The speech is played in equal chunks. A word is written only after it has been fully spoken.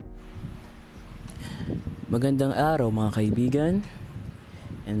Magandang araw mga kaibigan,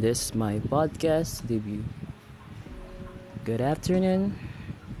 and this is my podcast debut. Good afternoon,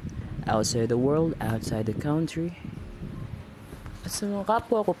 outside the world, outside the country. At sa mga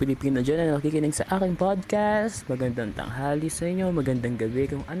kapwa ko Pilipino dyan na nakikinig sa aking podcast, magandang tanghali sa inyo, magandang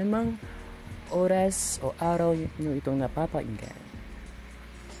gabi kung anumang oras o araw nyo itong napapakinggan.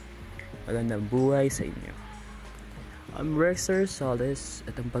 Magandang buhay sa inyo. I'm Rexer Solis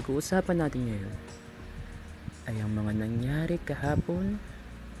at ang pag-uusapan natin ngayon ay ang mga nangyari kahapon,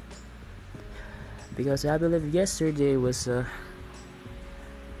 because I believe yesterday was a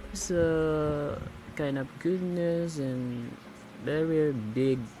kind of good news and very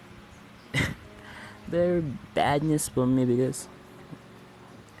big very bad news for me, because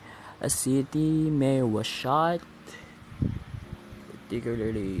a city mayor was shot,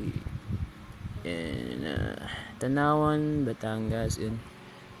 particularly in Tanawan, Batangas, and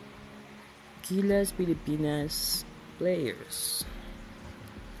Gilas, Pilipinas players.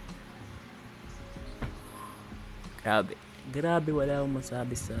 Grabe, wala akong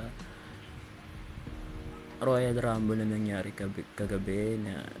masabi sa Royal Rumble na nangyari kagabi,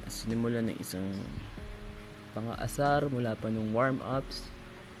 na sinimulan ng isang pang-aasar mula pa nung warm-ups.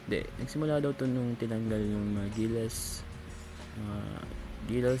 Nagsimula daw to nung tinanggal yung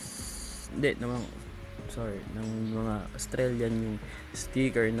ng mga Australian yung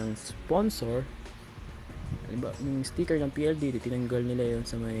sticker ng sponsor. Diba, yung sticker ng PLD, tinanggal nila yun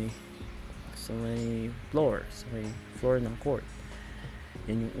sa may floor ng court.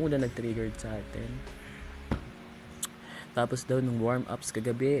 Yan yung una nag-triggered sa atin. Tapos daw nung warm-ups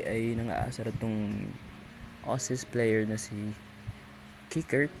kagabi ay nang-aasar itong Aussies player na si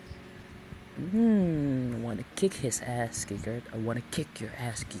Kickert. I wanna kick his ass, Kickert. I wanna kick your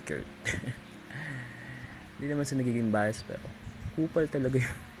ass, Kickert. Hindi naman sa nagiging bias, pero kupal talaga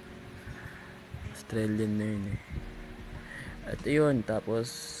yung Australian na yun eh. At yun, tapos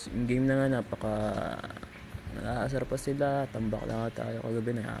yung game na nga nag-aasar pa sila, tambak na nga tayo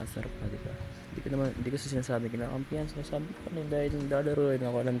kagabi, nag-aasar pa, diba? Hindi ko sinasabi kinakampiyan, sinasabi ko na dahil naglalaro,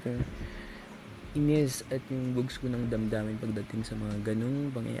 ako alam ko yung inis at yung bugs ko ng damdamin pagdating sa mga ganung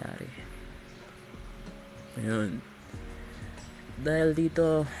pangyayari. Ayun. Dahil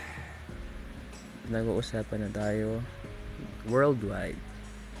dito, nag-uusapan na tayo worldwide.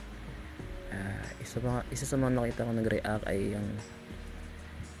 Isa sa mga nakita ko nag-react ay yung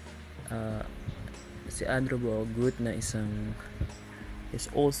si Andrew Bogut na is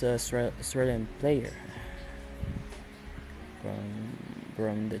also Australian player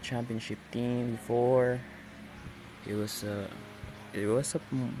from the championship team before. He was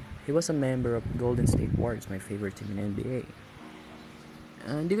a member of Golden State Warriors, my favorite team in NBA.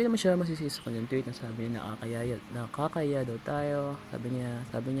 Hindi ko naman siya masisisi sa kanyang tweet na sabi niya nakakaya daw tayo. Sabi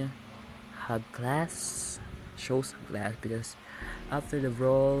niya have class, show some class, because after the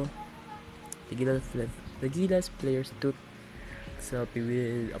brawl, the Gilas players took selfie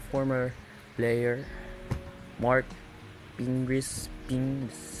with a former player, Mark Pingris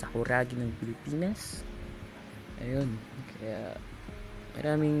Sakuragi ng Pilipinas. Ayun, kaya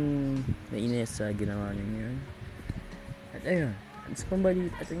maraming nainis sa ginawa niya yun. At ayun, ang isa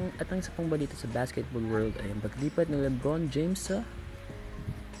pang balita sa basketball world ay ang paglipat ng LeBron James sa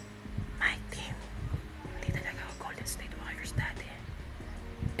my team. Hindi talaga Golden State Warriors dati.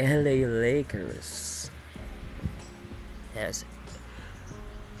 LA Lakers. Yes.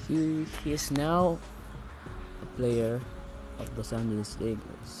 He is now a player of Los Angeles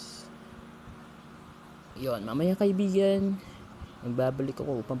Lakers. Yon, mamaya kaibigan, magbabalik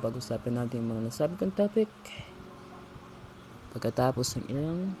ako upang pag-usapan natin yung mga nasabi kong topic. Pagkatapos ng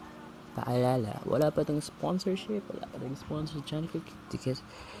ilang paalala, wala pa tong sponsorship, wala pa tong sponsor channel, because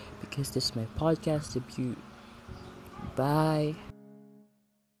this is my podcast debut. Bye.